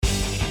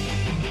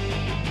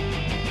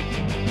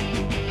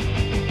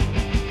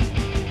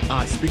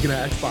Speaking of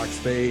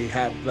Xbox, they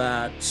have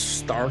that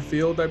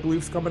Starfield, I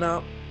believe, is coming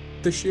out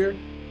this year.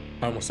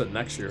 I almost said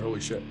next year.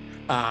 Holy shit.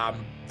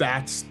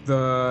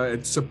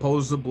 It's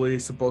supposedly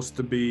supposed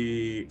to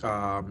be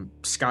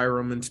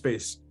Skyrim in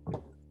space.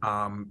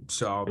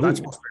 So that's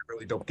supposed to be a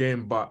really dope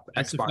game, but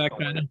That's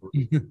Xbox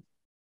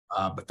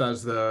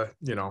Bethesda,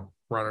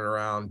 running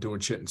around doing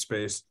shit in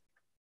space.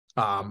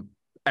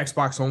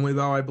 Xbox only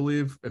though, I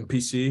believe, and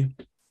PC.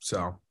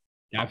 So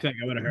yeah, I feel like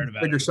I would have heard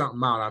about figure it. something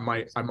out. I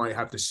might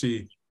have to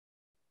see,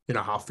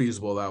 how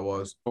feasible that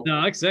was. No,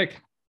 it looks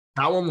sick.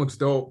 That one looks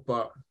dope,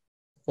 but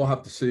we'll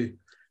have to see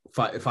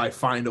if I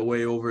find a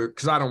way over,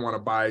 because I don't want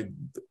to buy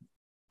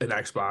an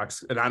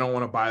Xbox and I don't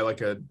want to buy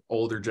like an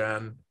older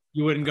gen.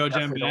 You wouldn't go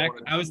gen back?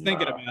 I was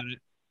thinking about it.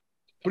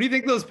 What do you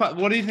think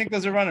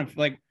those are running?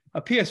 Like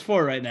a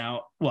PS4 right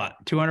now, what,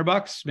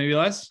 $200, maybe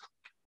less?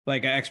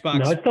 Like an Xbox?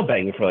 No, it's still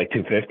banging for like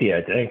 $250,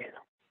 I think.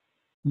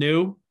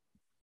 New?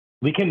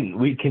 We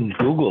can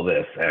Google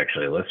this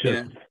actually. Let's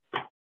just.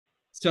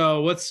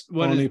 So what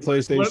Only is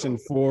PlayStation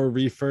 4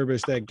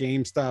 refurbished at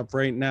GameStop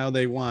right now?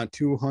 They want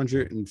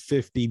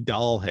 250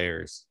 doll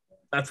hairs.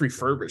 That's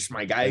refurbished,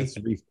 my guy. That's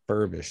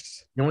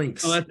refurbished.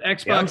 Yoinks. Oh, that's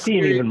Xbox. Yeah, I'm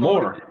seeing even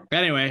more.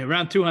 Anyway,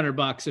 around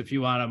 $200 if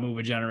you want to move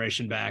a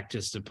generation back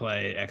just to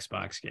play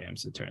Xbox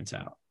games. It turns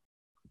out.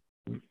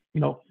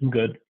 No, I'm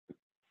good.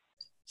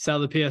 Sell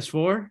the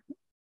PS4.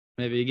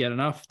 Maybe you get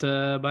enough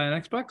to buy an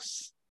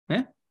Xbox.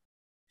 Yeah.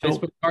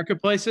 Facebook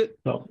Marketplace it.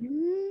 No,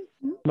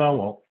 I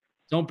won't.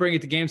 Don't bring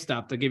it to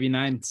GameStop. They'll give you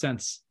 9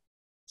 cents.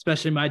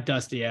 Especially my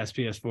dusty ass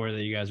PS4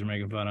 that you guys are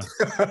making fun of.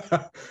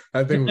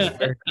 I think it was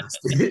very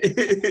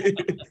dusty.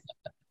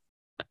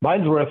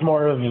 Mine's worth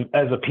more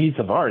as a piece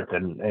of art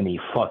than any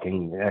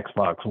fucking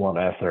Xbox One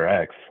S or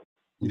X.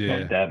 Yeah.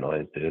 Like that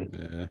noise,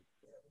 dude. Yeah.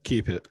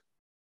 Keep it.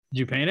 Did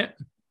you paint it?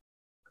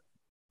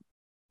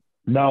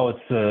 No,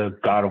 it's a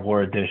God of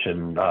War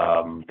edition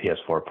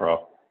PS4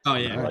 Pro. Oh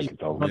yeah. Like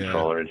its own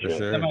controller and shit.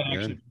 Sure. That might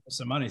actually give us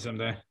some money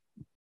someday.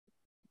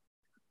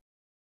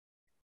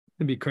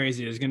 It'd be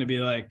crazy. There's gonna be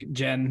like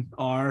Gen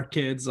R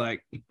kids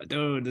like,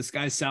 dude, this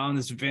guy's selling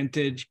this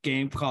vintage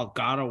game called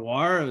God of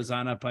War. It was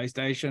on a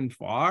PlayStation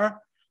 4.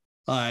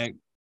 Like,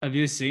 have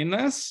you seen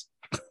this?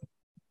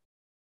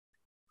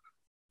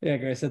 Yeah,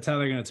 Grace, that's how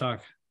they're gonna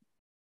talk.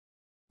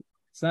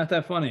 It's not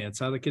that funny. It's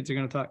how the kids are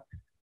gonna talk.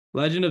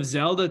 Legend of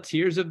Zelda: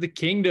 Tears of the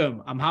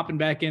Kingdom. I'm hopping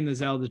back in the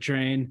Zelda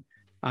train.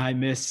 I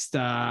missed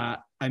the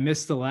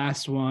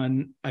last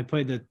one. I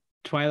played the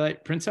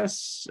Twilight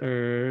Princess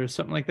or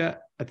something like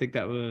that. I think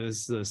that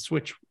was the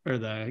Switch or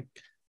the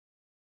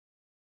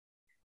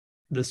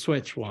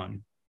Switch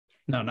one.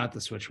 No, not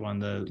the Switch one,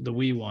 the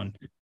Wii one.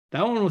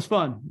 That one was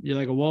fun. You're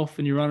like a wolf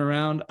and you run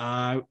around.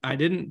 I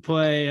didn't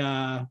play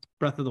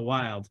Breath of the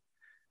Wild.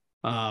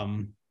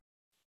 But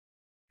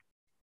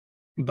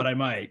I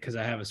might, because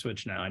I have a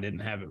Switch now. I didn't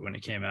have it when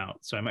it came out.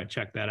 So I might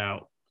check that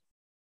out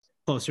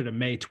closer to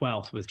May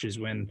 12th, which is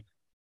when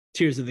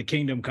Tears of the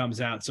Kingdom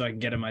comes out, so I can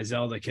get in my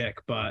Zelda kick.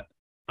 But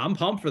I'm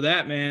pumped for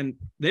that, man.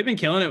 They've been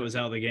killing it with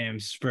Zelda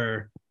games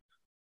for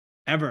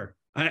ever.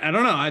 I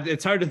don't know.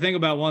 It's hard to think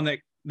about one that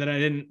I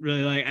didn't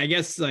really like. I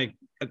guess like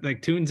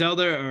Toon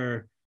Zelda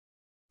or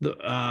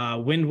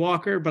the Wind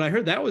Walker, but I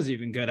heard that was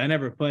even good. I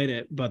never played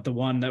it, but the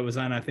one that was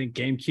on, I think,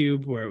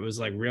 GameCube, where it was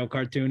like real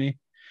cartoony.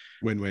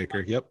 Wind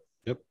Waker. Yep.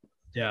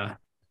 Yeah.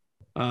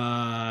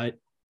 Yeah,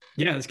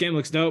 this game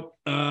looks dope.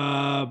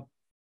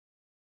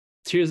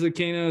 Tears of the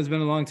Kingdom has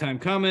been a long time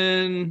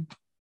coming.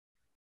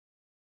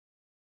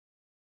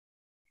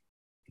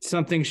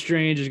 Something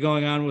strange is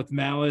going on with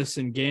Malice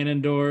and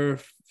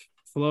Ganondorf,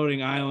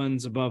 floating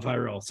islands above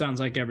Hyrule.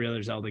 Sounds like every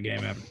other Zelda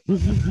game ever.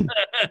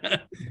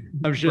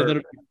 I'm sure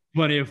there'll be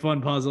plenty of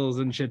fun puzzles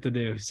and shit to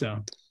do.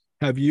 So,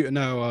 Have you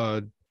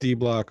now, D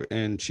Block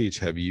and Cheech?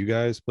 Have you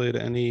guys played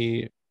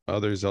any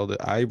other Zelda?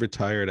 I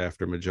retired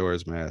after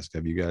Majora's Mask.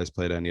 Have you guys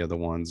played any other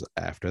ones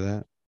after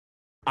that?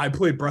 I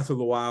played Breath of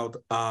the Wild.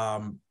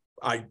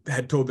 I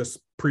had told this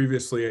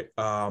previously,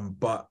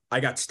 but I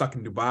got stuck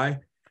in Dubai,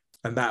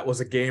 and that was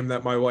a game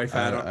that my wife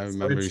had. I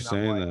remember you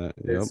saying that.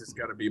 This is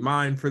gonna be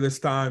mine for this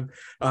time.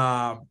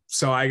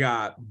 So I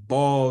got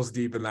balls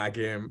deep in that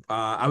game.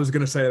 I was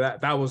gonna say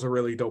that was a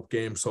really dope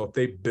game. So if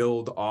they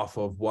build off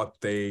of what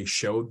they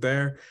showed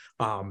there,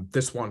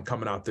 this one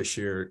coming out this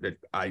year,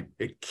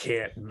 it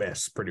can't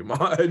miss pretty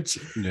much.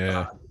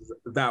 Yeah,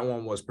 that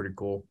one was pretty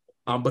cool.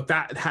 But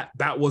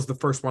that was the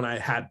first one I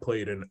had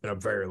played in a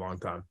very long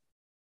time.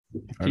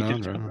 Right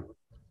on.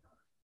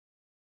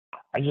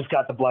 I just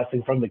got the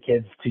blessing from the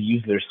kids to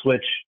use their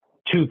Switch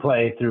to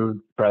play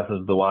through Breath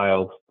of the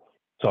Wild.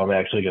 So I'm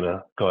actually going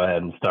to go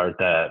ahead and start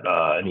that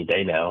any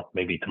day now.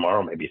 Maybe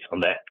tomorrow, maybe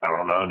Sunday. I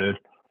don't know, dude.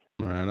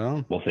 Right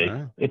on. We'll see.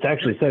 Right. It's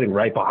actually sitting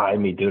right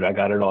behind me, dude. I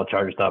got it all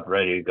charged up,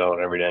 ready to go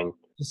and everything.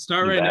 just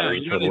start right now.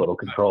 For the little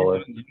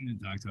controller. You didn't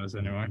talk to us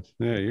anymore.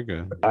 Yeah, you're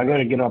good. I got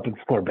to get up and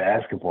score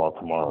basketball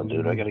tomorrow,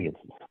 dude. I got to get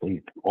some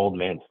sleep. Old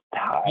man's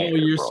tired. Oh,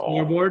 you're bro.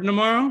 scoreboard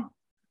tomorrow?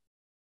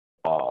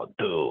 Oh,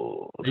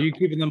 Are dude. you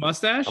keeping the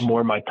mustache? I'm gonna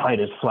wear my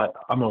tightest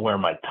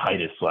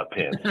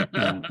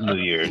sweatpants in New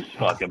Year's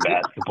fucking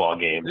basketball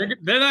game.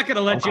 They're not going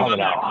to let I'm you on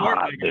coming that out court,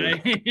 hot, my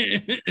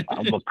guy.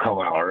 I'm gonna come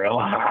out real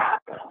hot.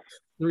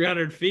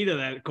 300 feet of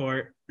that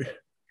court.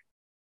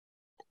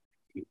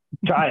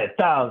 Try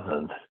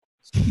 1,000.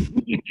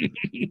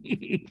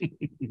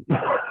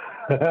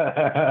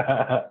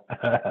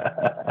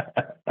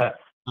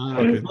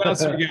 What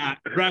else we got?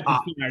 Rapid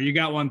fire. You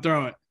got one,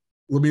 throw it.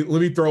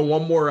 Let me throw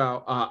one more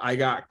out. I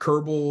got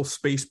Kerbal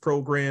Space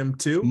Program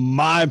 2.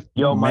 My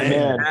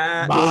man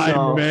That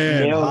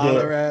nailed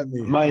Holler it. at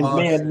me. My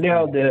man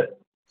nailed it.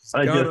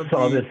 I just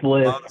saw this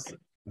list. awesome.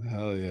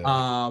 Hell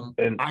yeah.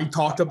 And I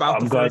talked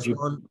about I'm the glad first you-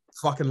 one.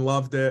 Fucking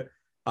loved it.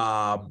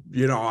 I'm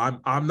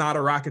not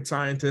a rocket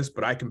scientist,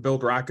 but I can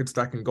build rockets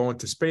that can go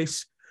into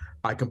space.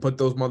 I can put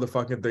those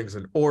motherfucking things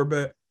in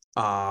orbit.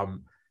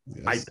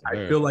 Yes,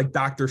 I feel like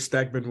Dr.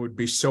 Stegman would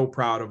be so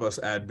proud of us,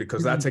 Ed,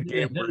 because that's a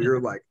game where you're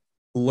like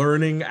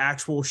learning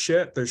actual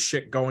shit. There's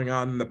shit going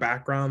on in the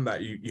background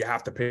that you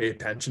have to pay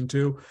attention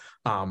to.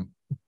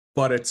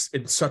 But it's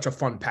such a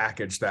fun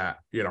package that,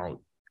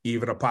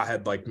 even a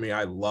pothead like me,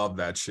 I love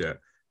that shit.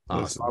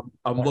 So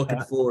I'm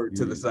looking forward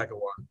to the second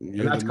one.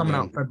 And that's coming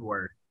out in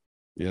February.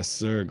 Yes,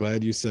 sir.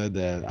 Glad you said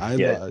that.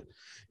 Yeah.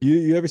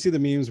 You ever see the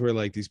memes where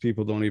like these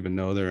people don't even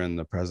know they're in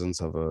the presence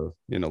of a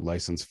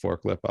licensed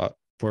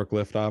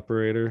forklift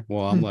operator?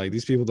 Well, I'm like,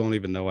 these people don't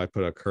even know I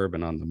put a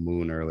Kerbin on the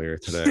moon earlier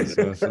today.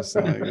 So it's just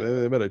like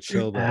they better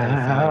chill the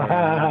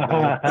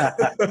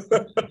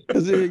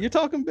because you're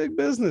talking big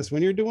business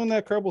when you're doing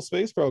that Kerbal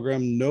Space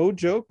Program. No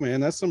joke,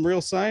 man. That's some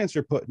real science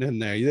you're putting in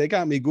there. They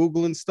got me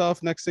Googling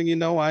stuff. Next thing you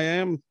know, I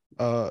am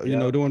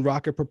doing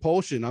rocket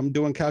propulsion. I'm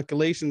doing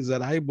calculations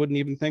that I wouldn't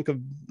even think of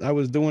I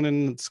was doing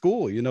in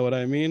school. You know what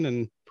I mean?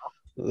 And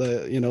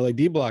like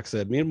D Block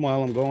said,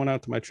 meanwhile, I'm going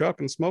out to my truck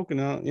and smoking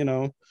out,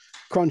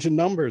 crunching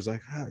numbers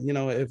like,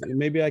 if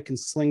maybe I can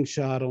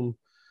slingshot them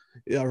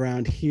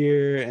around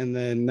here. And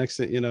then next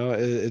thing,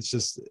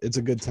 it's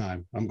a good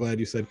time. I'm glad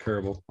you said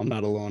Kerbal. I'm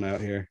not alone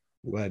out here.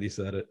 I'm glad you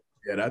said it.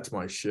 Yeah, that's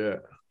my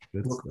shit.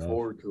 Good Looking stuff.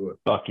 forward to it.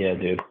 Fuck yeah,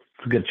 dude.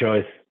 It's a good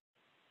choice.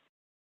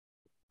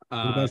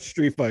 What about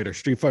Street Fighter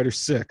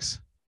 6?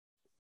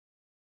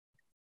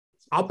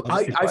 I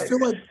feel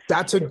like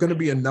that's going to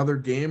be another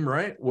game,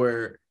 right?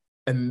 Where,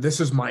 and this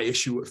is my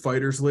issue with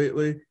fighters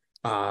lately.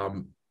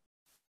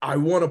 I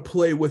want to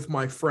play with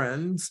my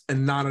friends,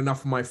 and not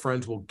enough of my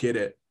friends will get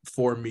it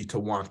for me to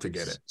want to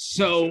get it.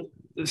 So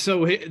that's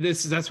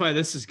why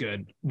this is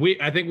good.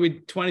 I think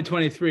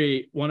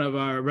 2023, one of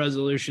our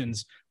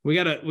resolutions, we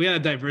gotta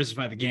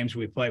diversify the games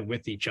we play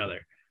with each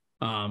other.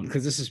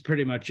 Because this is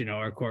pretty much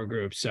our core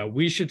group. So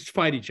we should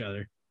fight each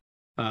other.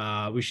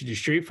 We should do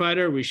Street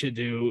Fighter. We should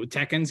do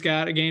Tekken's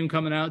got a game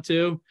coming out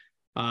too.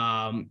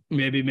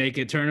 Maybe make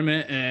a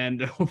tournament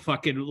and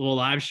we'll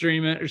live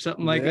stream it or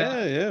something like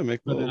that. Yeah, make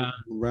a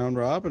round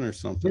robin or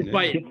something. Get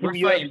some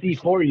UFC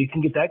 4. You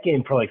can get that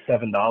game for like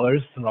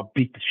 $7, and I'll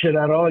beat the shit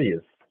out of all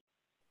you.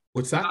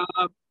 What's that?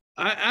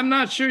 I'm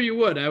not sure you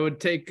would. I would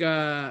take.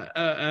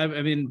 I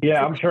mean.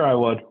 Yeah, I'm sure I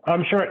would.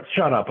 I'm sure.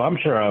 Shut up. I'm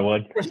sure I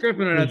would. It's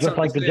just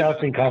like the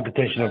jousting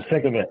competition. I'm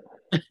sick of it.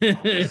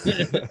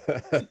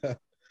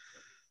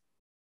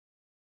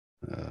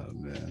 Oh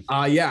man.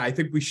 Yeah, I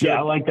think we should. Yeah,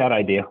 I like that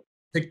idea.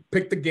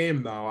 Pick the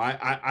game though.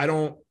 I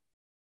don't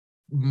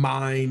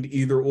mind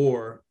either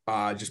or.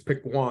 Just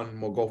pick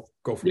one. We'll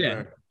go from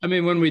there. I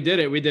mean, when we did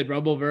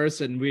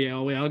Rumbleverse, and we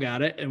all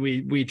got it, and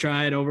we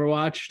tried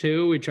Overwatch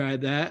too. We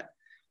tried that.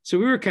 So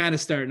we were kind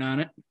of starting on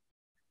it.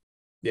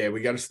 Yeah,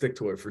 we got to stick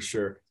to it for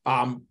sure.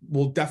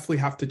 We'll definitely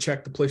have to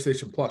check the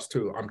PlayStation Plus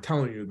too. I'm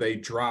telling you, they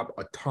drop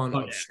a ton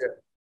of shit.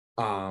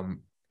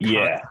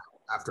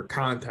 After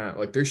content,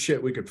 like there's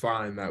shit we could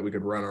find that we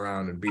could run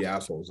around and be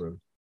assholes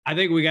in. I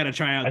think we got to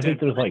try out. I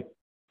think there's like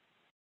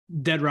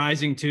Dead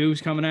Rising 2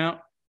 is coming out.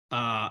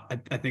 I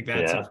think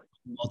that's a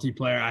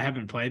multiplayer. I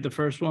haven't played the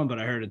first one, but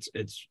I heard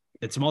it's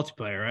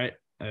multiplayer, right?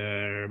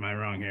 Or am I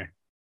wrong here?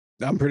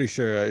 I'm pretty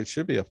sure it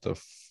should be up to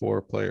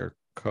 4-player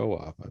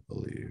co-op, I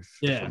believe.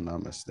 Yeah, if I'm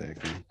not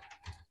mistaken.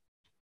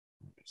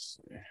 Let's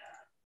see.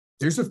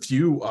 There's a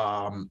few.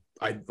 I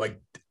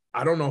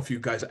don't know if you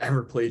guys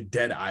ever played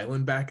Dead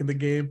Island back in the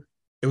game.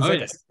 It was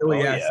a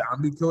silly ass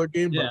zombie killer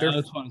game, but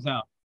they're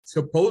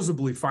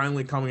supposedly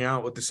finally coming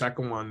out with the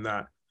second one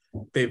that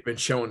they've been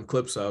showing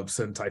clips of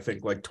since I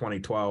think like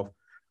 2012.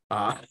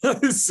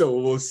 So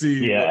we'll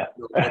see what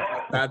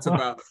that's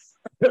about.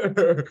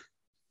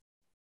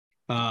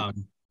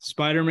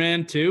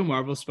 Spider-Man 2,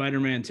 Marvel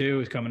Spider-Man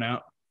 2 is coming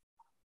out.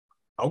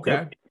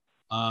 Okay.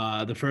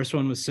 The first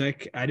one was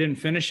sick. I didn't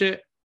finish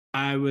it.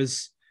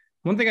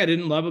 One thing I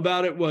didn't love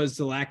about it was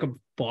the lack of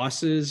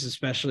bosses,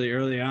 especially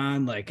early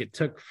on. Like it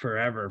took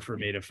forever for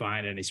me to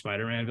find any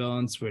Spider-Man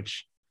villains,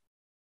 which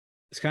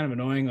is kind of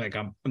annoying. Like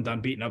I'm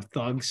done beating up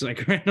thugs,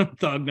 like random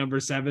thug number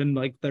 7,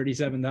 like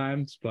 37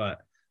 times. But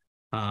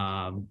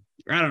I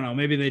don't know.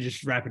 Maybe they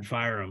just rapid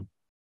fire them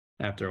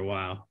after a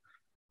while.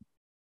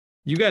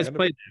 You guys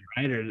played that,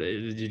 right? Or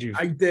did you?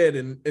 I did,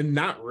 and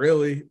not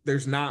really.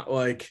 There's not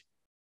like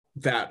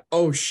that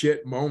oh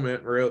shit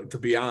moment, really, to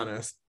be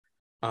honest.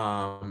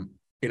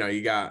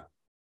 You got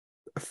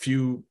a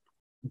few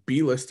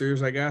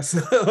B-listers, I guess.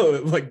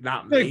 Like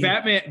not like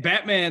me.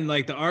 Batman,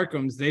 like the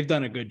Arkhams, they've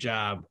done a good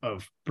job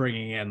of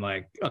bringing in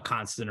like a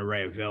constant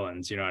array of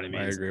villains. You know what I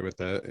mean? I agree with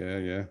that.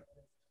 Yeah.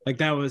 Like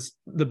that was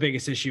the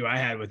biggest issue I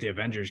had with the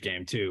Avengers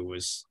game too,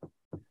 was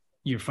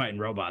you're fighting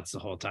robots the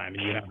whole time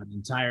and you have an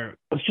entire.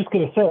 I was just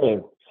gonna say,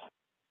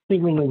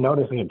 seemingly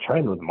noticing a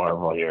trend with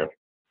Marvel here.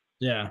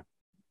 Yeah.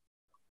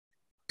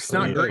 It's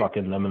not great.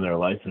 Fucking them and their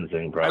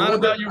licensing, bro. Not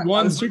about your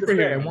one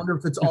superhero. I wonder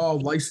if it's all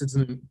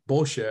licensing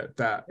bullshit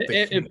that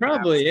it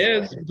probably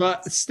is,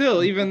 but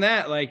still, even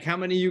that, like, how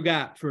many you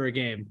got for a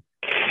game?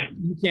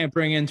 You can't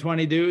bring in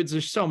 20 dudes.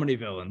 There's so many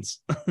villains.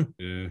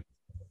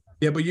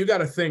 Yeah, but you got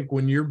to think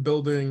when you're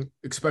building,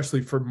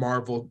 especially for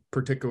Marvel,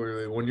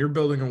 particularly when you're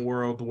building a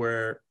world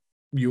where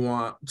you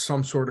want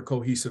some sort of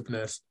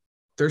cohesiveness.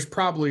 There's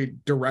probably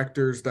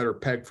directors that are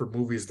pegged for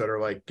movies that are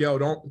like, yo,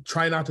 don't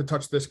try not to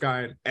touch this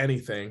guy in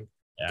anything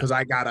because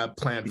I got a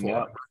plan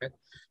for it.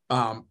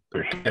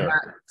 Right? And that,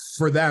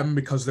 for them,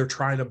 because they're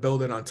trying to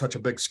build it on such a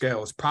big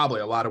scale, is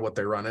probably a lot of what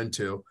they run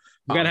into.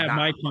 We gotta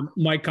have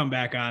Mike come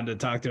back on to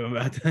talk to him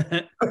about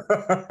that.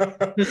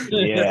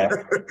 Yeah,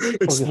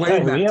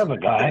 explain that. We have a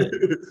guy.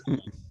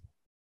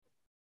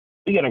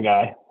 We got a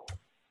guy.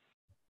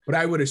 But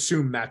I would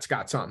assume that's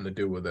got something to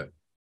do with it.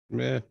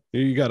 Yeah,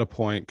 you got a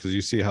point because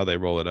you see how they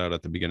roll it out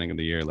at the beginning of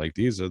the year. Like,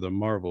 these are the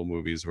Marvel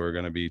movies we're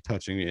going to be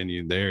touching,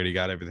 and they already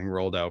got everything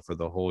rolled out for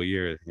the whole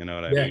year. You know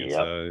what I mean? Yep.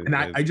 So, and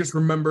I just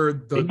remember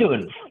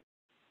the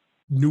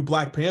new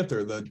Black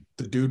Panther. The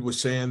dude was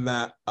saying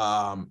that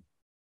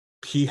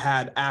he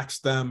had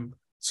asked them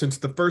since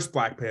the first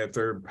Black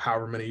Panther,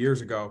 however many years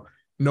ago,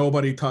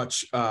 nobody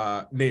touch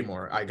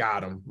Namor. I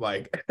got him.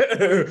 Like,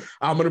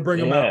 I'm gonna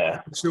bring him out.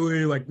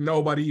 Actually, like,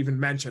 nobody even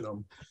mentioned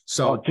him.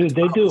 So, dude,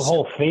 they do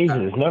whole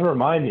phases. Never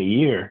mind the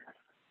year.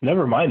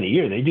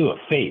 They do a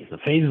phase. The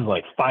phase is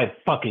like 5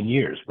 fucking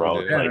years,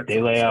 bro. Yeah, like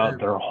they lay out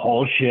their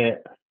whole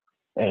shit,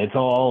 and it's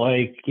all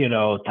like,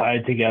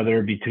 tied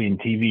together between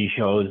TV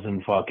shows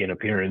and fucking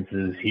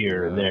appearances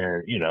here and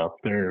there.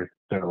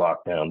 They're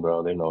locked down,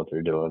 bro. They know what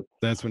they're doing.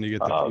 That's when you get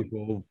the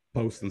people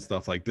posting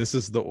stuff like, this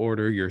is the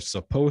order you're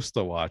supposed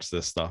to watch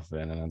this stuff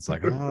in, and it's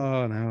like,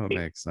 oh, now it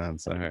makes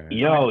sense. All right.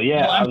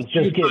 I was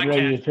just getting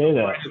ready to say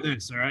that.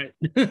 This, all right.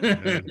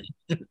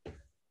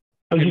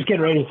 I was just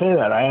getting ready to say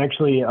that. I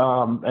actually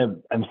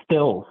am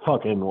still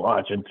fucking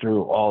watching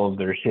through all of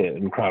their shit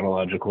in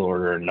chronological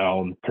order. And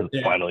now I'm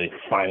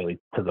finally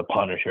to the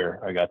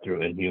Punisher. I got through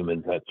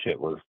Inhumans. That shit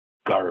was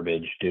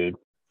garbage, dude.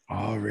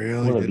 Oh,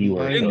 really?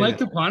 Didn't like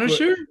the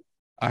Punisher?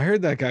 I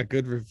heard that got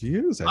good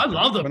reviews. I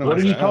love the. What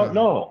are you talking?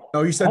 No,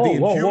 you said the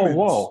Inhumans.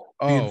 Whoa.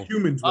 The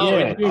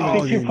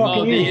Inhumans. You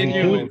fucking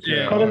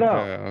Inhumans. Cut it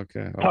out.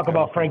 Okay. Talk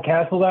about Frank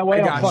Castle that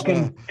way. I'll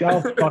fucking.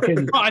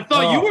 I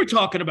thought you were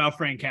talking about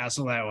Frank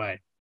Castle that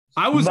way.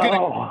 I was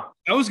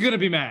gonna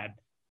be mad.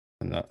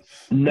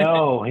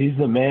 No, he's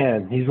the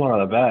man. He's one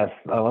of the best.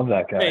 I love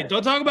that guy. Hey,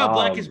 don't talk about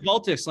Blackus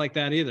Baltus like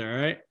that either,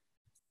 all right?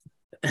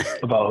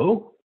 About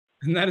who?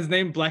 Isn't that his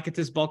name?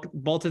 Blackus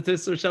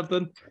Baltus or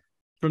something?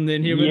 From the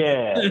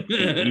Inhumans?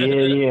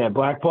 Yeah.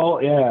 Black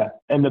Bolt, yeah.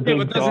 And the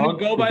big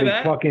dog, go by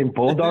that? Fucking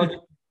bulldog.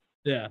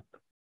 Yeah.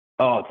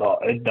 Oh,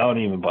 don't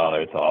even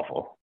bother. It's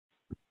awful.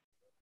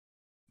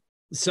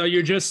 So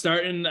you're just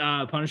starting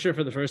Punisher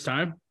for the first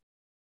time?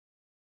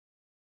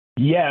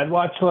 Yeah, I'd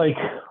watch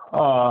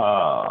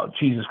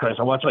Jesus Christ,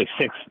 I watched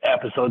 6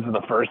 episodes of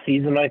the first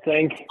season, I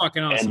think.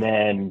 Fucking awesome.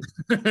 And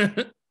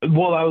then,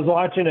 well, I was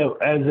watching it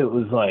as it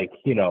was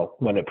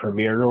when it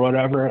premiered or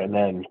whatever, and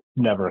then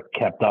never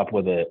kept up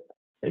with it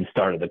and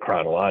started the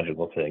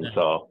chronological thing. Yeah.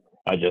 So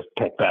I just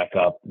picked back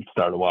up and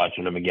started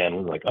watching them again. I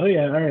was like, oh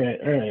yeah, all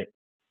right.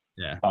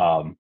 Yeah.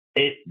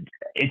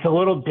 It's a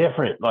little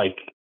different,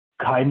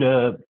 kind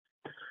of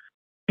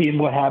seeing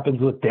what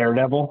happens with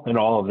Daredevil and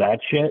all of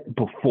that shit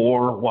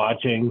before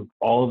watching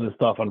all of the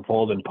stuff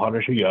unfold in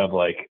Punisher. You have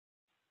a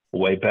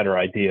way better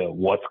idea of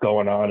what's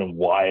going on and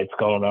why it's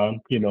going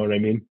on. You know what I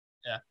mean?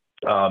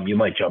 Yeah. You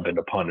might jump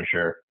into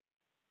Punisher,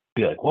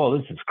 be like, whoa,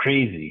 this is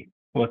crazy.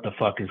 What the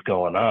fuck is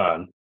going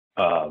on?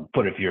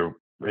 But if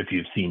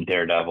you've seen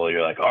Daredevil,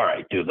 you're like, all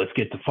right, dude, let's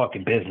get to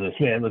fucking business,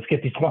 man. Let's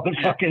get these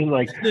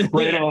motherfuckers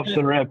right off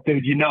the rip,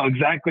 dude. You know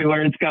exactly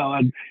where it's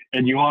going,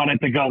 and you want it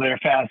to go there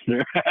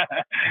faster.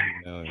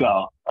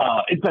 So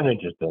it's been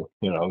interesting.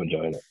 I'm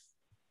enjoying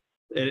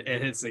it.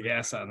 It hits the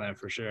gas on that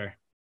for sure.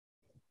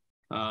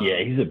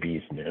 Yeah, he's a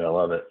beast, man. I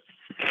love it.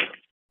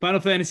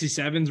 Final Fantasy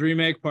VII's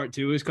remake Part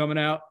 2 is coming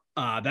out.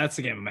 That's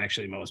the game I'm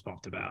actually most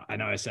pumped about. I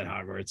know I said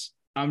Hogwarts.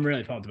 I'm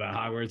really pumped about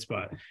Hogwarts,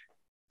 but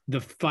the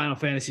Final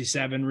Fantasy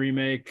VII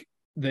remake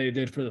they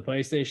did for the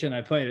PlayStation,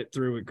 I played it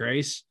through with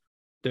Grace.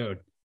 Dude,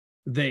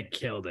 they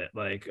killed it.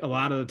 A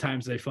lot of the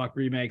times they fuck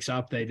remakes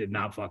up, they did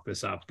not fuck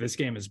this up. This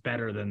game is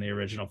better than the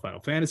original Final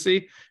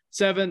Fantasy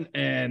VII,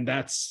 and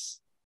that's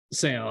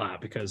saying a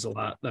lot because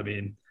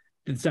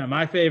it's not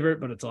my favorite,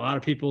 but it's a lot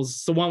of people's.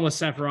 It's the one with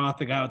Sephiroth,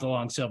 the guy with the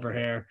long silver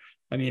hair.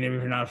 I mean, if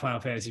you're not a Final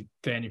Fantasy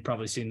fan, you've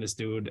probably seen this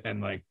dude,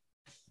 and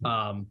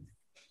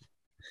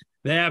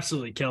They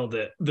absolutely killed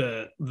it.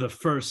 The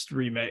first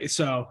remake.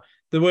 So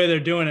the way they're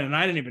doing it, and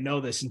I didn't even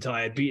know this until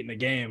I had beaten the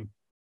game.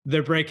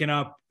 They're breaking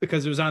up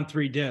because it was on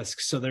 3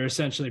 discs, so they're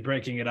essentially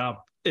breaking it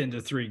up into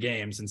 3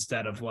 games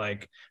instead of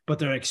but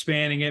they're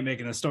expanding it,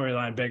 making the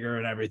storyline bigger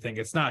and everything.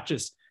 It's not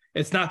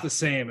the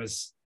same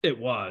as it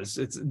was.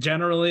 It's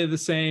generally the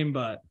same,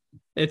 but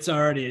it's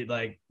already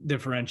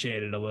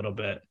differentiated a little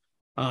bit.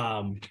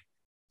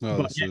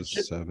 This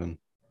is 7.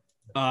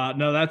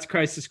 No, that's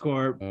Crisis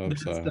Core. Oh, I'm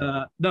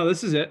sorry. No,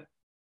 this is it.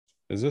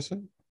 Is this it?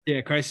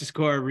 Yeah, Crisis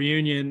Core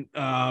Reunion.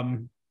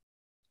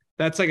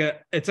 That's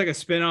it's like a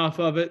spin-off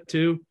of it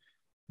too,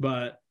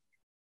 but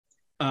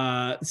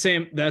that's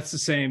the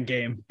same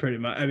game pretty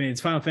much. I mean,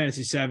 it's Final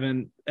Fantasy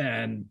 7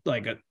 and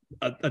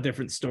a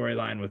different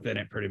storyline within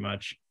it pretty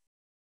much.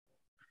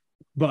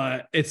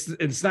 But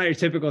it's not your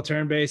typical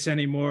turn-based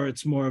anymore.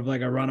 It's more of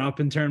a run-up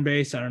and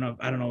turn-based. I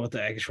don't know what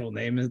the actual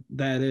name of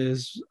that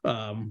is.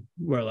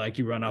 Where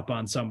you run up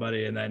on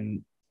somebody and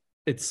then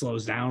it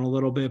slows down a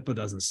little bit but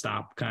doesn't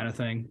stop kind of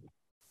thing.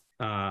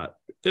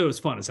 It was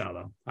fun as hell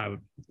though.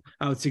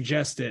 I would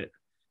suggest it,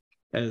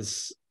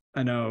 as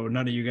I know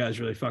none of you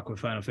guys really fuck with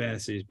Final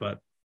Fantasies, but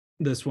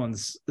this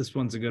one's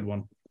a good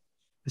one,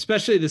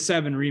 especially the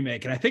 7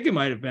 remake. And I think it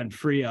might have been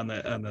free on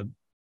the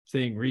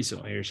thing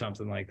recently or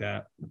something like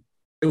that.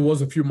 It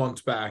was a few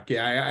months back.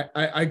 Yeah,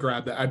 I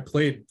grabbed that. I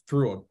played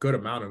through a good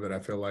amount of it. I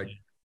feel like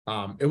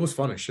it was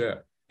fun as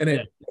shit, and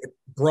it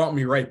brought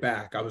me right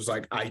back. I was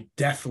like, I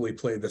definitely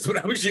played this when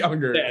I was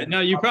younger. Yeah, no,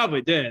 you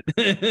probably did.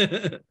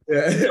 That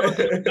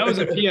was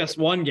a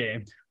PS1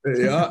 game.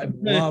 Yeah, I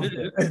loved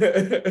it.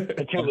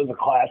 That shit was a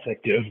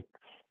classic, dude.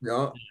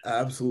 Yeah,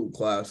 absolute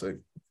classic.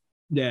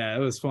 Yeah, it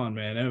was fun,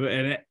 man,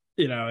 and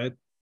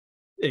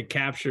it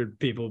captured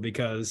people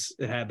because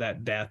it had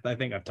that death. I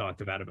think I've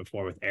talked about it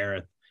before with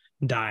Aerith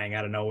dying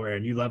out of nowhere,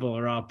 and you level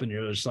her up, and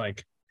you're just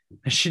like,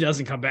 she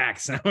doesn't come back.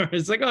 So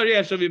it's like, oh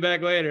yeah, she'll be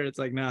back later. It's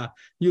like, nah,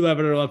 you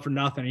leveled her up for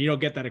nothing. You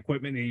don't get that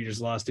equipment, and you just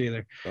lost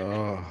either.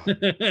 Oh.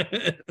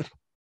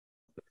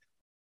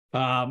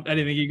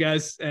 Anything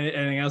else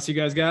you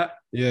guys got?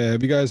 Yeah,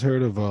 have you guys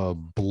heard of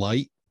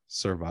Blight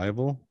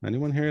Survival?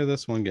 Anyone hear of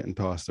this one getting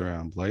tossed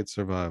around? Blight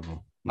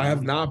Survival. I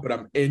have not, but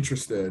I'm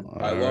interested.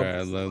 I love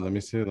it. Let me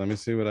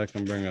see what I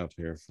can bring up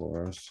here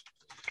for us.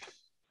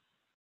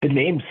 The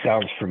name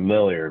sounds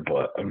familiar,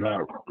 but I don't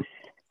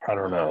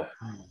know.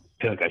 I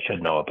feel like I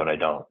should know it, but I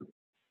don't.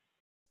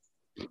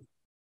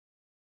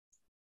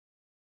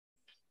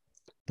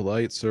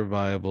 Blight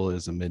Survival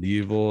is a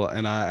medieval,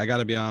 and I got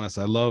to be honest,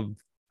 I love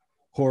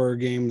horror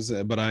games,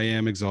 but I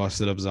am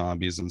exhausted of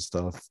zombies and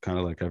stuff, kind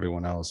of like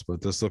everyone else.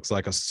 But this looks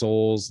like a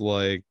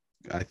Souls-like,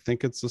 I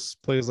think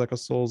plays like a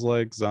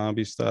Souls-like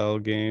zombie style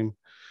game.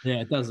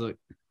 Yeah, it does look.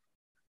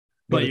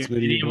 But it's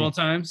medieval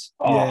times.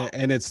 Yeah,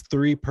 and it's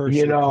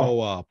 3-person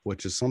co-op,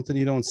 which is something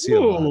you don't see a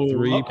lot.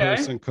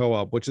 3-person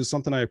co-op, which is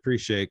something I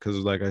appreciate because,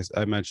 like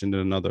I mentioned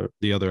in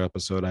the other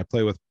episode, I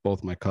play with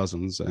both my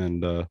cousins,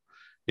 and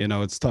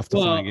it's tough to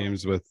find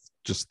games with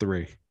just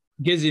 3.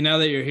 Gizzy, now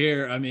that you're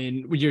here, I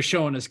mean, you're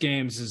showing us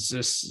games. Is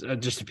this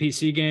just a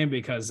PC game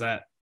because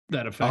that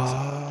affects?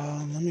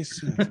 Let me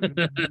see.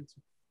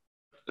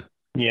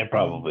 Yeah,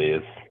 probably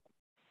is.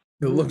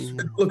 It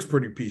looks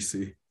pretty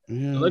PC.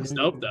 Yeah, it looks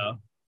dope though.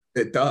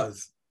 It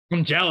does.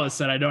 I'm jealous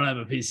that I don't have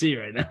a PC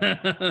right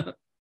now.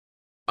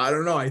 I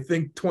don't know. I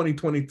think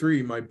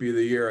 2023 might be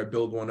the year I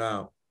build one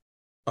out.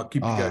 I'll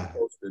keep you guys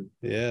posted.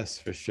 Yes,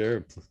 for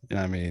sure.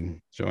 I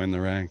mean, join the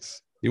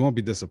ranks. You won't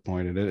be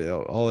disappointed.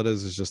 All it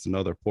is just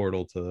another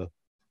portal to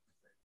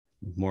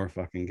more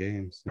fucking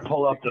games.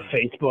 Pull up the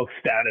Facebook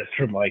status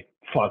from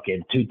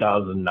fucking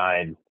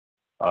 2009.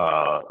 I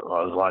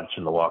was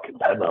watching The Walking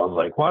Dead, and I was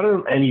like, why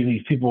don't any of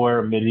these people wear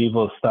a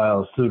medieval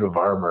style suit of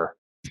armor?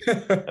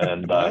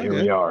 And here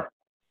we are.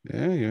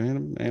 Yeah,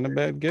 you ain't a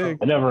bad gig.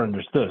 I never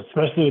understood,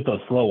 especially with those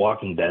slow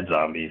Walking Dead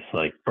zombies.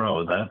 Like,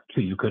 bro, that's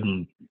so you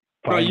couldn't.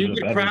 Bro, you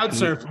can crowd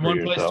surf from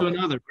one place to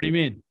another. What do you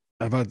mean?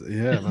 Put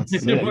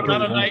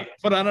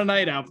on a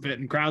night outfit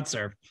and crowd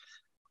surf.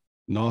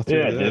 No,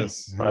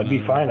 this. Dude, I'd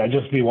be fine. I'd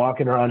just be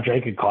walking around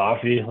drinking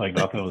coffee like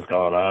nothing was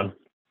going on.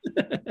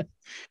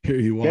 Here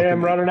you walk. Yeah,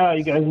 I'm running out.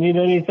 You guys need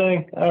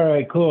anything? All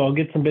right, cool. I'll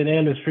get some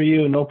bananas for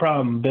you. No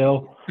problem,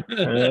 Bill.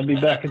 And I'll be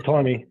back in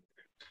 20.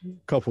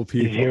 Couple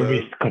people. You hear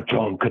me?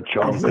 Ka-chunk,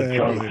 ka-chunk,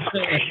 ka-chunk.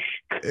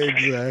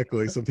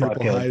 Exactly. Some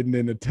people hiding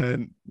in a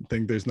tent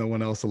think there's no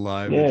one else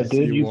alive. Yeah,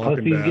 dude, you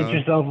pussies, get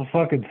yourself a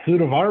fucking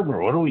suit of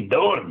armor. What are we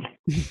doing?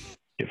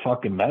 You're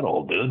fucking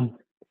metal, dude.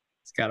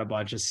 It's got a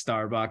bunch of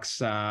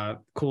Starbucks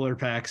cooler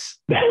packs.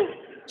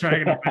 Just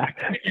drive back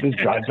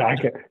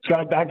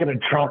in a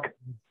truck.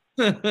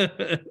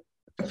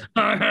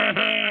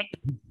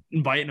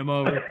 Biting them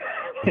over.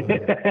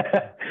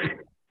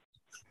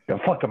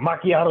 Got fucking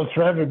macchiatos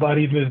for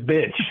everybody in this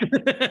bitch.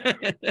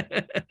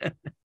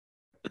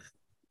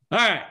 All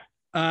right.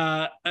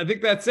 I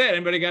think that's it.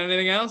 Anybody got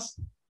anything else?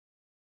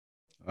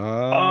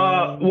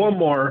 One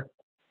more.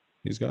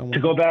 He's got one. To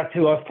go back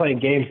to us playing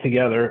games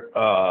together,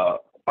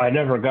 I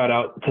never got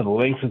out to the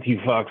links with you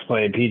fucks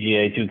playing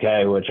PGA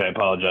 2K, which I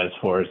apologize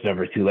for. It's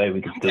never too late.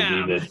 We can still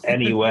do this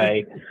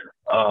anyway.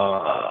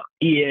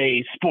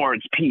 EA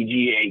Sports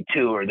PGA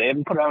Tour. They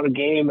haven't put out a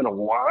game in a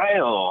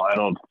while, I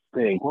don't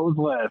think. What was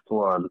the last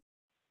one?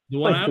 The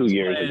one like I 2 was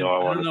years playing, ago, I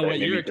I want don't to know say, what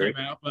maybe year it 3.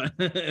 came out, but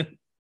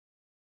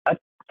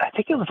I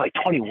think it was like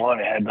 21.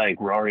 It had like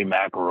Rory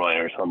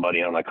McIlroy or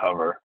somebody on the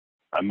cover.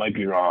 I might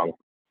be wrong.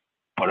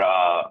 But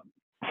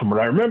from what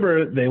I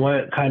remember, they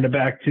went kind of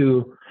back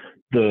to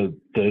the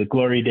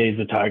glory days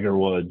of Tiger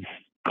Woods,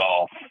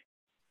 golf,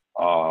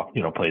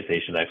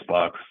 PlayStation,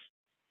 Xbox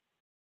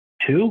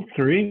 2,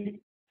 3,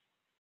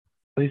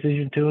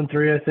 PlayStation 2 and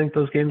 3, I think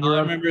those games all were I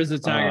on. remember is the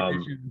Tiger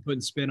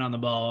putting spin on the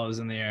ball while I was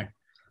in the air.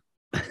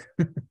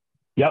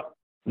 Yep.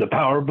 The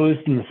power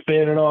boost and the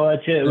spin and all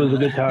that shit. It was a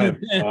good time.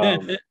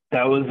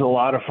 That was a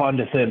lot of fun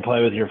to sit and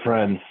play with your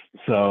friends.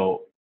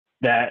 So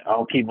that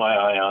I'll keep my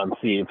eye on,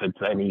 see if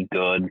it's any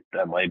good.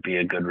 That might be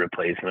a good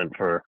replacement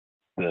for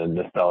the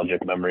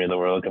nostalgic memory that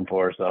we're looking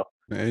for. So,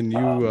 and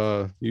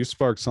you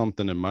sparked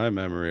something in my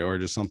memory, or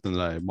just something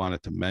that I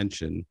wanted to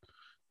mention,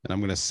 and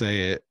I'm gonna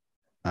say it.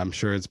 I'm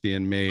sure it's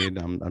being made.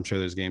 I'm sure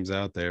there's games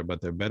out there,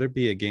 but there better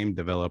be a game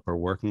developer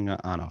working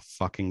on a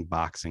fucking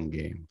boxing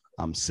game.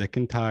 I'm sick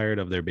and tired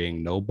of there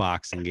being no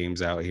boxing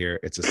games out here.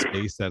 It's a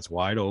space that's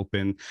wide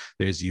open.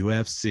 There's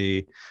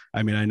UFC.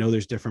 I mean, I know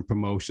there's different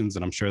promotions,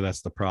 and I'm sure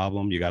that's the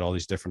problem. You got all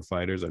these different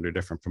fighters under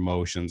different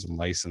promotions and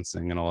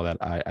licensing and all that.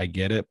 I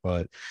get it,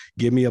 but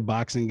give me a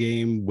boxing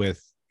game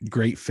with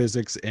great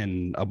physics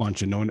and a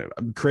bunch of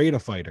create a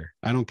fighter.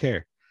 I don't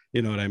care.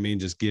 You know what I mean?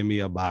 Just give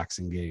me a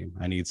boxing game.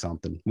 I need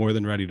something more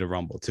than Ready to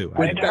Rumble too.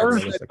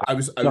 I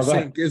was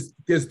saying, Giz,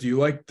 do you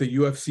like the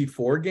UFC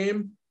 4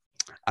 game?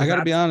 I got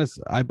to be honest.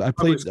 I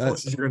played as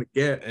close as you're gonna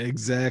get.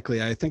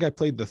 Exactly. I think I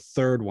played the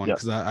third one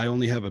because I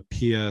only have a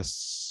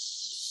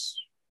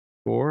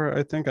PS4.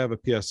 I think I have a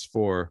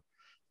PS4,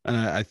 and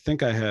I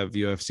think I have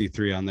UFC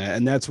 3 on that,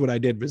 and that's what I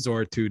did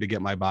resort to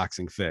get my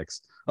boxing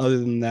fix. Other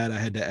than that, I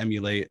had to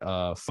emulate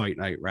Fight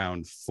Night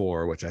Round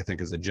 4, which I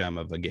think is a gem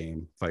of a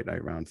game. Fight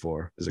Night Round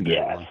 4 is a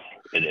great one.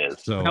 It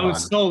is. So that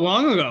was so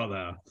long ago,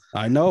 though.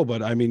 I know,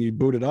 but I mean, you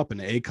boot it up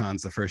and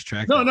Akon's the first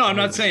track. No, I'm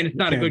not saying it's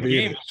not a good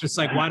game. It's just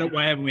like,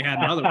 why haven't we had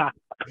another one?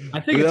 I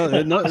think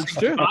it's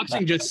true.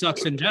 Boxing just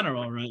sucks in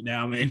general right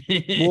now, man.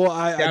 Well,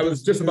 I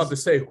was just about to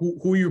say,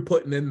 who are you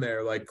putting in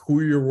there? Like, who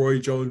are your Roy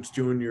Jones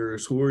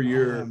Juniors? Who are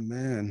your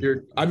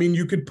I mean,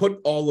 you could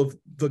put all of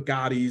the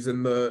Gottis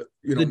and the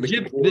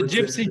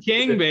Gypsy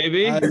King,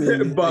 baby. I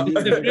mean, but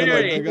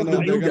they're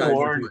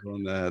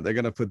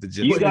gonna put the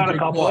Gypsy. You got a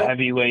couple of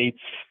heavyweights.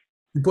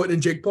 You putting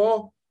in Jake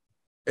Paul?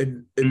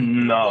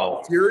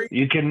 No,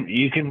 you can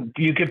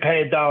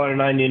pay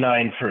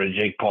 $1.99 for a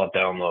Jake Paul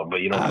download,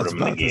 but you don't put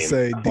him in the game.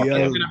 Say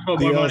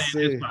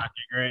DLC.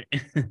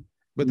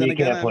 But then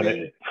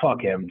again,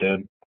 fuck him,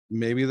 dude.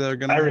 Maybe they're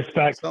gonna. I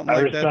respect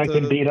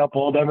and beat up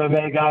old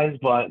MMA guys,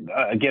 but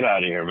get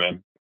out of here,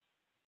 man.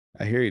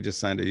 I hear he just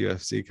signed a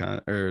UFC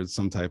or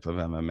some type of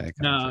MMA.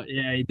 No,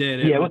 yeah, he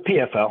did. Yeah, with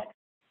PFL.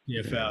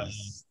 PFL.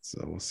 Yes. So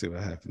we'll see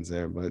what happens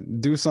there,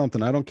 but do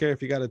something. I don't care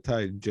if you got to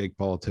tie Jake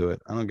Paul to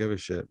it. I don't give a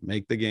shit.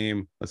 Make the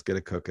game. Let's get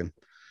it cooking.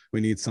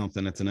 We need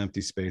something. It's an empty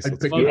space.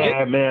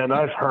 Yeah, man.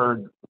 I've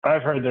heard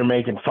they're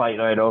making Fight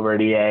Night over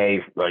at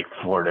EA like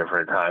 4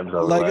 different times.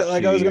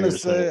 Like I was gonna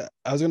say,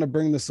 I was gonna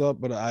bring this up,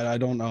 but I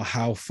don't know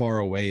how far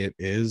away it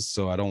is,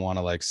 so I don't want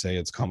to like say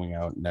it's coming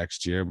out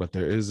next year. But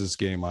there is this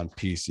game on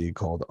PC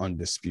called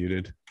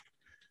Undisputed.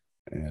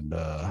 And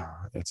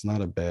it's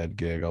not a bad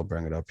gig. I'll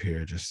bring it up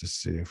here just to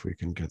see if we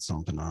can get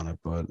something on it.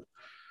 But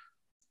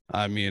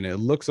I mean, it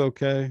looks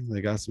okay.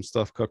 They got some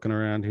stuff cooking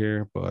around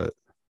here, but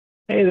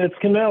hey, that's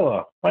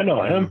Canelo. I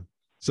know him.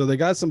 So they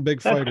got some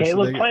big fighters.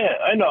 Caleb Plant.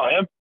 I know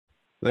him.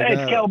 Hey,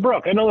 it's Cal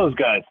Brook. I know those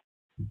guys.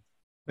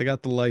 They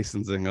got the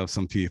licensing of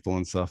some people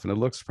and stuff, and it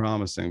looks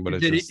promising. But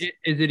is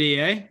it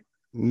EA?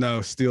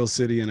 No, Steel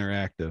City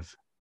Interactive.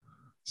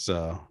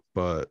 So,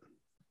 but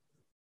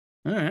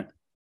all right.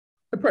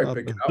 I'd probably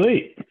pick it up.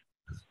 Sweet.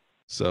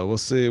 So we'll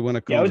see when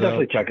it comes out. Yeah, I would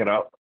definitely check it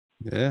out.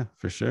 Yeah,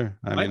 for sure.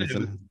 I mean,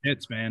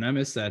 it's man. I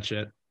miss that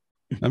shit.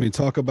 I mean,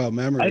 talk about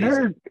memories. I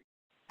heard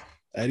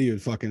Eddie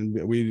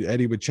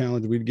would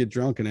challenge. We'd get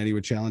drunk, and Eddie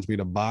would challenge me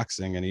to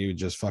boxing, and he would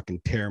just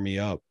fucking tear me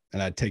up.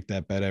 And I'd take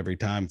that bet every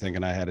time,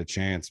 thinking I had a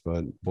chance.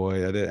 But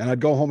boy, I did. And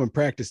I'd go home and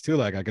practice too.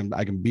 Like I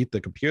can beat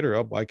the computer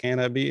up. Why can't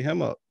I beat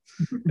him up?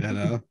 You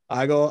know,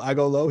 I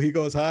go low, he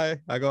goes high.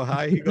 I go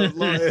high, he goes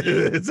low.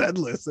 It's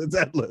endless.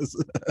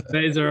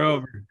 Days are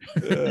over.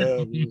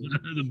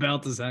 The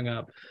belt is hung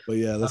up. But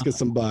yeah, let's get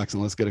some boxing.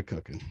 Let's get it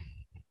cooking.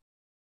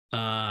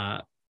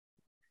 Yeah,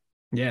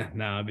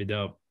 no, it'd be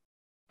dope.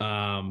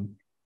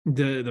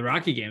 The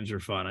Rocky games were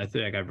fun. I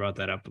think I brought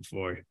that up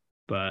before,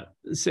 but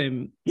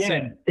same.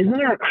 Isn't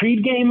there a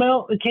Creed game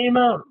out that came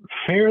out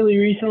fairly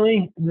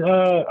recently?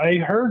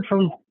 I heard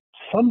from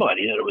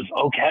somebody that it was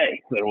okay,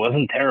 that it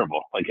wasn't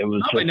terrible. Like it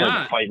was just like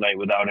a fight night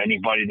without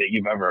anybody that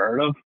you've ever heard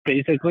of,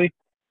 basically.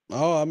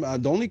 Oh,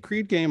 the only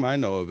Creed game I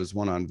know of is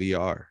one on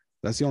VR.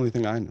 That's the only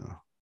thing I know.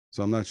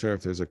 So I'm not sure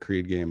if there's a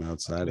Creed game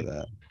outside of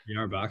that.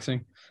 VR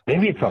boxing.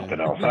 Maybe it's something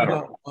else. I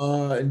don't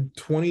know. In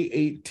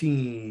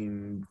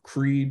 2018,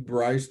 Creed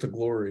Rise to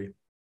Glory.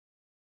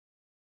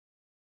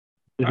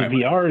 Is it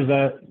VR or is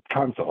that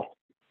console?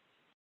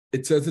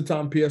 It says it's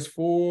on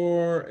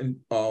PS4 and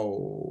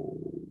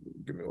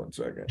give me 1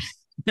 second.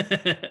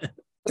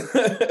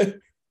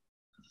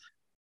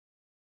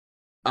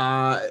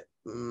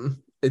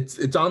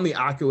 It's on the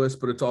Oculus,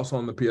 but it's also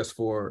on the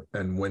PS4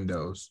 and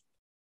Windows.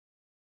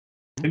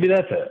 Maybe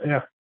that's it.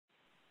 Yeah.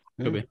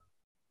 Could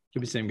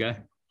be same guy.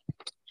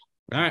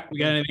 All right, we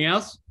got anything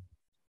else?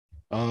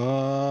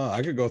 I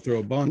could go through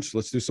a bunch.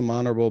 Let's do some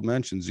honorable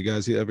mentions. You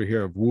guys ever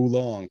hear of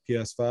Wulong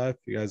PS5?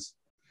 You guys,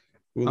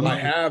 I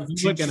have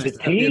sent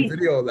me a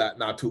video of that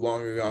not too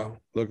long ago.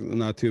 Look,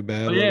 not too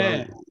bad. Oh,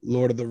 yeah.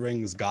 Lord of the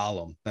Rings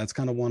Gollum. That's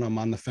kind of one I'm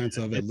on the fence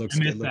of. It looks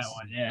that one.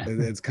 Yeah,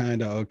 it's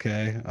kind of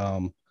okay.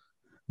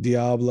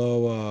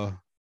 Diablo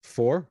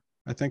 4,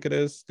 I think it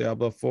is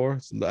Diablo 4.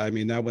 I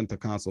mean, that went to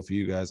console for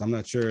you guys. I'm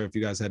not sure if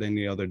you guys had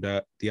any other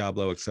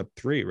Diablo except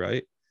 3,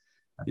 right?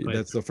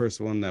 That's the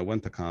first one that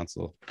went to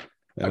console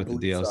with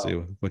the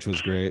DLC, which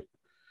was great.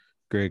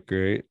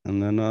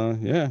 And then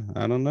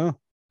I don't know.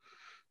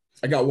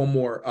 I got one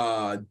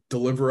more.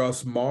 Deliver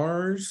Us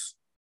Mars.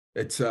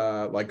 It's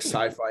a like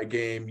sci-fi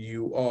game.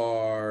 You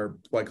are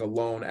like a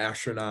lone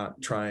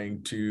astronaut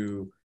trying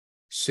to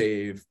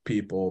save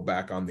people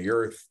back on the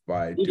Earth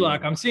by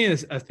I'm seeing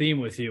a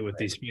theme with you with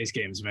these space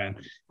games, man.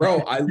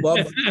 Bro, I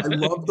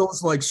love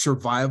those like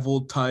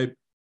survival type.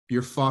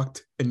 You're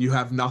fucked and you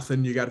have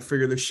nothing. You got to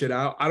figure this shit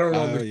out. I don't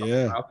know if there's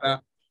something about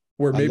that.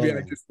 Where maybe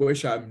I just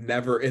wish I'm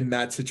never in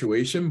that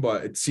situation,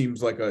 but it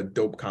seems like a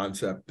dope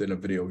concept in a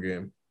video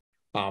game.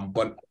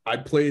 But I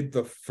played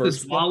the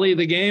first. Is Wally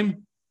the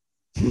game?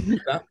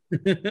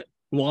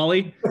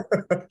 Wally.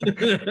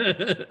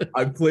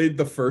 I played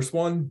the first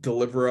one,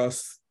 Deliver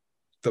Us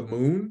the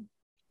Moon.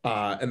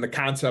 And the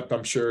concept,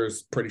 I'm sure,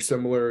 is pretty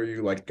similar.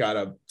 You like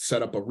gotta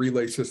set up a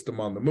relay system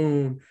on the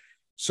moon.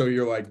 So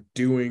you're like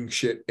doing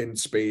shit in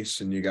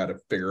space and you got to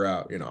figure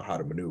out, how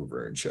to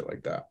maneuver and shit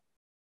like that.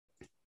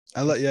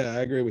 I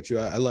agree with you.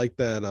 I like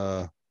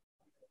that.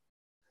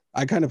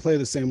 I kind of play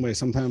the same way.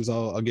 Sometimes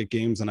I'll get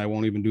games and I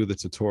won't even do the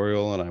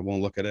tutorial and I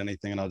won't look at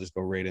anything and I'll just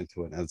go right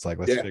into it. And it's like,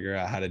 let's figure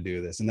out how to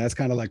do this. And that's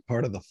kind of like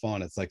part of the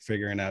fun. It's like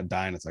figuring out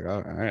dying. It's like,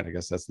 all right, I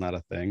guess that's not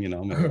a thing. Maybe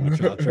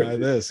I'll try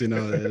this,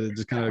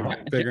 just kind of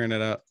figuring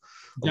it out.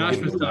 Josh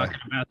was talking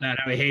about that,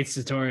 how he hates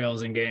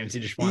tutorials in games. He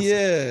just wants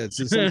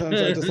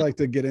sometimes I just like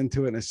to get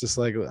into it and it's just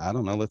like, I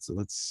don't know, let's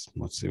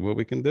see what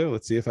we can do.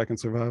 Let's see if I can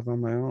survive on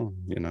my own.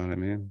 You know what I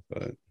mean?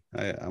 But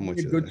I'm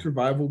with you. A good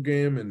survival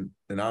game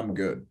and I'm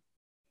good.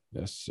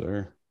 Yes,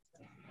 sir.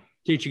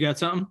 Keith, you got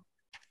something?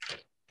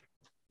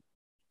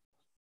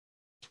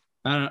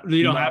 I don't know.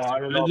 You don't have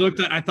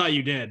to. I thought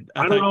you did.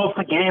 I don't know if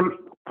the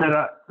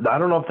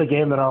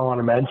game that I want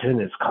to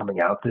mention is coming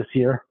out this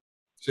year.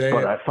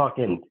 But I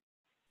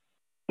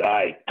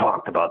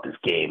talked about this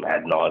game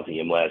ad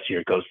nauseum last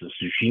year. Ghost of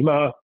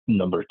Tsushima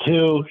number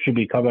 2 should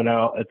be coming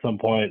out at some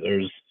point.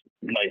 There's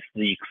nice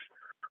leaks.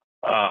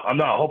 I'm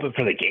not hoping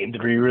for the game to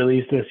be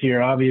released this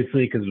year,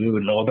 obviously, because we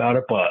would know about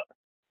it, but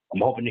I'm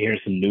hoping to hear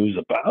some news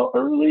about a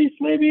release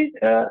maybe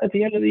at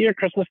the end of the year,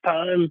 Christmas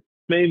time,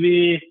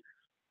 maybe.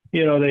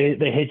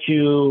 They hit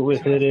you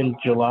with it in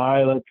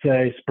July, let's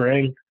say,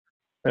 spring,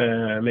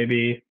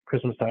 maybe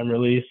Christmas time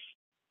release,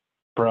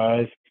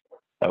 surprise.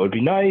 That would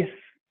be nice.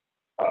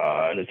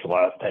 And it's a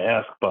lot to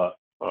ask, but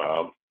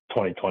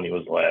 2020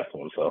 was the last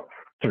one, so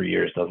 3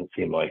 years doesn't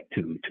seem like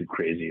too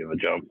crazy of a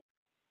jump.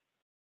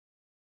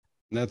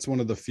 And that's one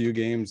of the few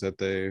games that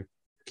they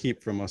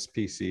keep from us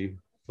PC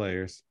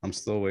players. I'm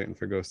still waiting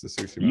for Ghost of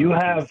Tsushima. You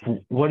have,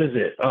 what is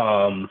it?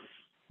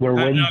 Where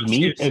Winds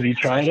Meet? Have you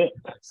tried it?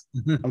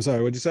 I'm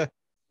sorry, what'd you say?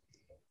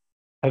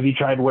 Have you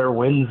tried Where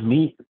Winds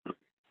Meet?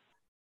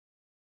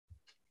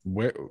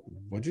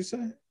 What'd you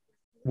say?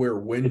 Where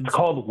Winds? It's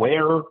called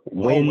Where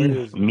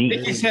Winds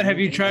Meet. He said, "Have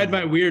you tried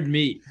my weird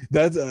meat?"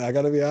 That's. I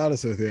gotta be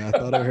honest with you. I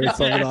thought I heard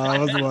something. I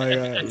was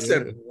like,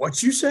 said,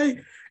 "What you say?"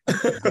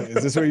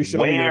 Is this where you show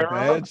me your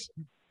badge?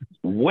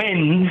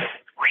 Winds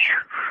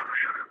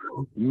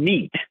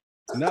Meet.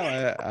 No,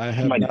 I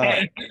have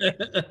not.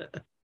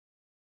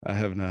 I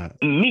have not.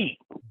 Meat.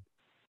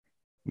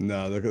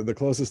 No, the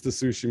closest to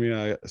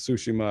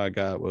Tsushima I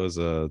got was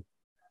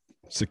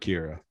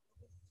Sekira.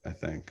 I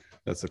think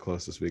that's the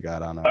closest we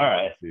got on. All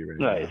right,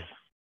 nice. Now.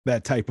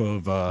 That type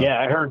of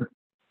I heard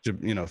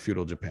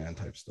feudal Japan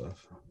type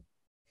stuff.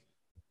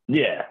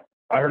 Yeah,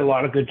 I heard a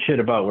lot of good shit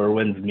about Where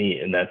Winds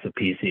Meet, and that's a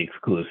PC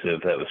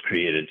exclusive that was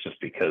created just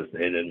because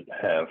they didn't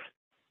have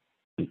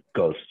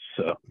Ghosts.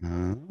 So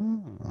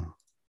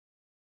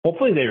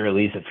hopefully they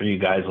release it for you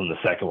guys when the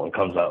second one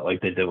comes out, like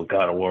they did with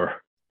God of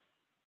War.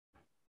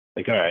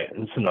 Like, all right,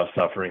 it's enough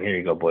suffering. Here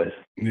you go, boys.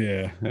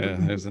 Yeah,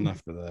 there's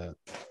enough for that.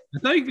 I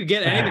thought you could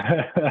get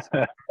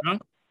anything. Huh?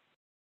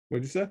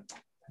 What'd you say?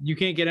 You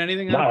can't get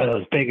anything. No,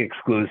 those big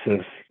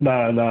exclusives.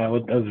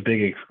 No, those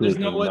big exclusives.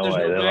 There's no way.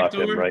 They locked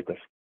in right there.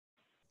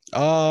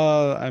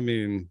 I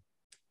mean,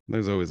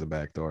 There's always a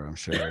back door, I'm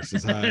sure. It's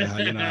just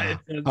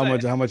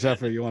how much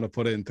effort you want to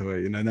put into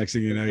it. Next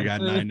thing you know, you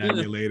got 9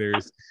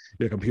 emulators.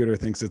 Your computer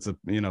thinks it's a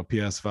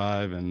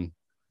PS5, and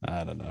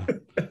I don't know.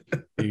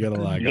 You got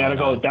a lot. You got to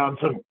go down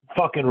some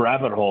fucking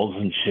rabbit holes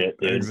and shit,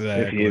 dude.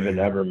 Exactly. If you even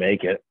ever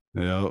make it.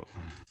 Yep.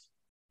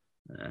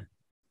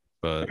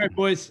 But all right,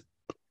 boys.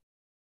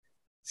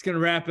 It's gonna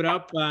wrap it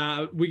up.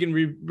 We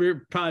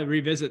can probably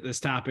revisit this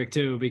topic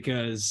too,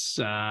 because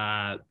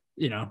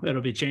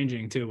it'll be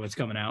changing too. What's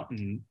coming out,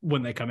 and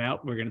when they come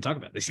out, we're gonna talk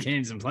about these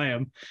games and play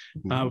them.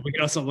 We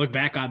can also look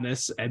back on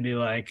this and be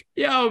like,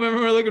 "Yo, remember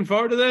we're looking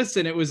forward to this?"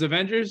 And it was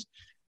Avengers.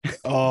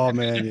 Oh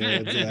man,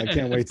 yeah, I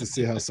can't wait to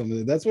see how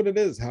that's what it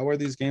is. How are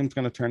these games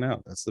going to turn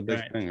out? That's the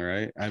big thing,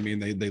 right? I mean,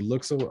 they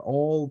look so,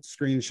 all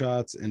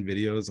screenshots and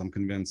videos, I'm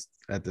convinced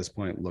at this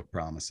point, look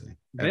promising.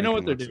 They know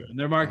what they're doing.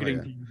 Their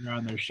marketing teams are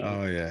on their show.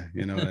 Oh yeah,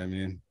 you know what I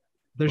mean.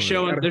 They're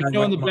showing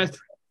the best.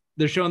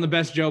 They're showing the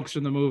best jokes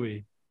from the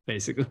movie,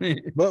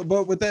 basically. But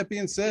with that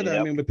being said,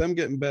 I mean, with them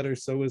getting better,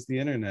 so is the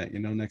internet.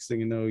 Next thing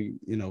you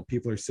know,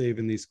 people are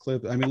saving these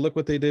clips. I mean, look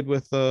what they did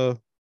with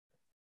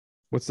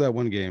what's that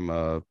one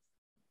game?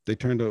 They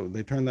turned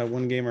that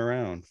one game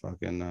around.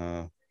 Fucking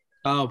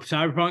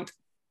Cyberpunk.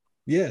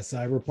 Yeah,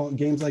 Cyberpunk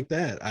games like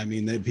that. I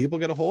mean, people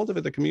get a hold of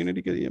it. The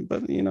community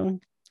but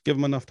give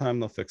them enough time,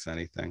 they'll fix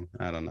anything.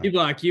 I don't know.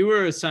 Block, you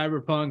were a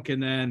Cyberpunk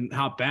and then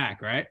hop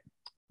back, right?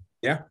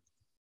 Yeah.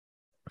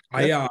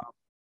 I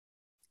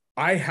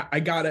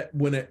got it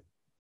when it,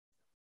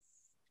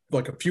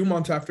 like, a few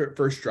months after it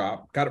first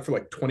dropped. Got it for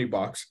like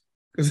 $20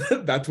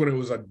 because that's when it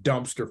was a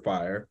dumpster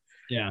fire.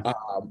 Yeah.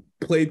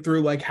 Played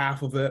through like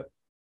half of it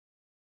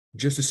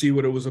just to see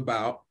what it was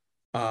about.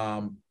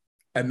 And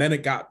then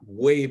it got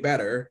way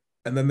better.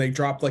 And then they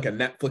dropped like a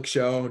Netflix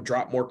show and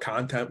dropped more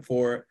content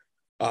for it.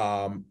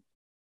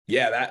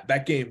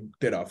 That game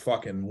did a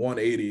fucking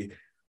 180,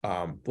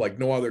 like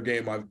no other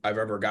game I've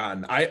ever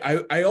gotten.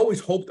 I always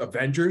hoped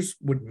Avengers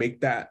would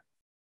make that.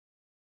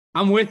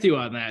 I'm with you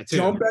on that too.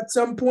 Jump at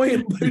some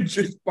point, but it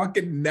just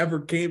fucking never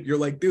came. You're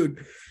like,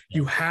 dude,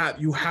 you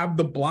have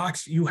the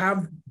blocks, you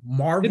have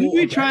Marvel. Didn't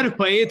we try to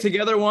play it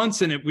together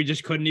once and we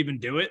just couldn't even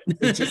do it?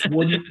 It just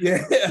wouldn't.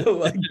 Yeah,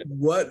 like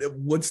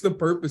what's the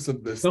purpose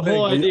of this? The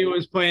whole idea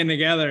was playing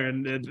together,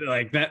 and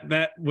like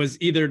that was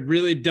either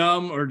really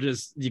dumb or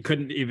just you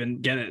couldn't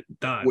even get it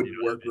done.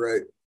 Wouldn't work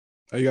right.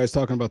 Are you guys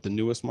talking about the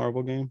newest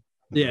Marvel game?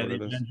 Yeah, the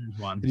Avengers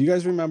one. Do you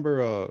guys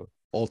remember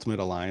Ultimate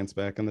Alliance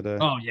back in the day?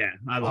 Oh yeah,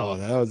 I love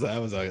it. That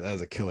was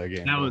a killer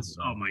game. That was,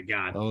 oh my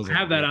god. I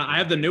have that. I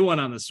have the new one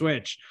on the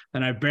Switch,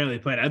 and I barely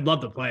played. I'd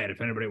love to play it if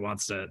anybody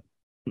wants to.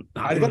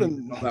 They got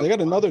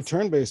another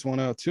turn-based one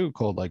out too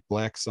called like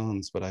Black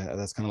Suns, but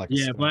that's kind of like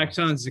Black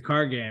Suns is a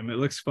car game. It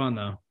looks fun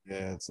though.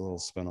 Yeah, it's a little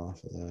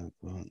spin-off of that.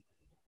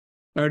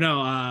 Or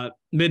no,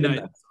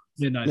 Midnight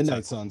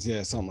Suns.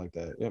 Yeah, something like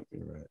that. Yep,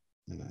 you're right.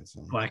 Midnight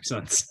Suns. Black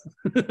Suns.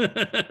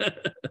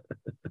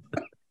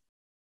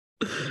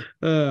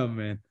 Oh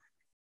man.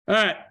 All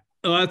right.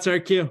 Well, that's our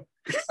cue.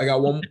 I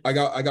got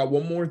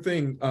one more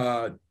thing.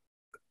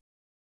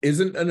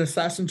 Isn't an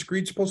Assassin's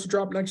Creed supposed to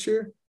drop next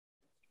year?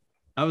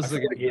 I was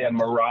looking. Yeah,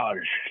 Mirage.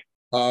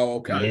 Oh,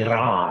 okay.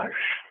 Mirage.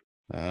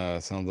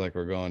 Sounds like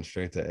we're going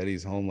straight to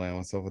Eddie's homeland.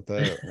 What's up with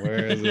that?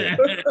 Where is it?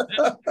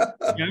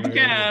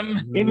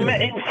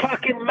 In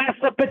fucking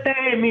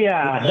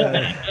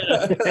Mesopotamia.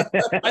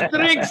 I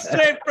drink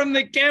straight from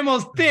the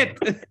camel's tit.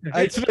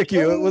 I trick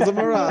you. It was a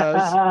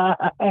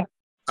mirage.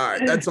 All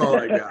right, that's all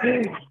I got.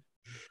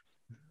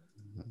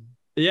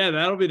 Yeah,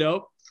 that'll be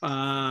dope.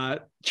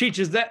 Cheech,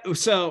 is that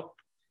so?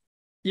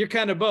 You're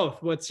kind of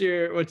both. What do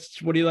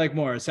you like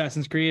more,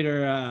 Assassin's Creed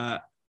or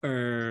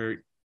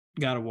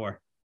God of War?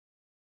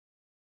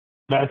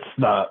 That's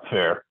not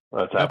fair.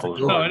 That's apples.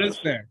 No, it is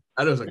fair.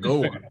 That is a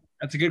good one.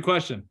 That's a good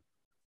question.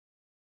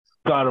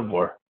 God of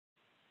War.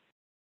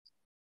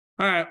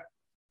 All right.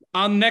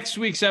 On next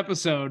week's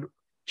episode,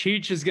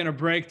 Cheech is going to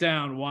break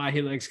down why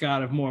he likes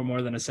God of War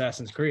more than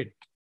Assassin's Creed.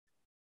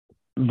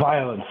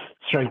 Violence.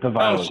 Strength of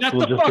violence. Oh,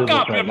 shut the fuck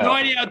up. I have no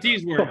idea how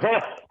these work.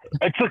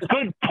 It's a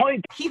good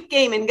point. Keep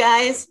gaming,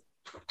 guys.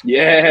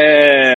 Yeah.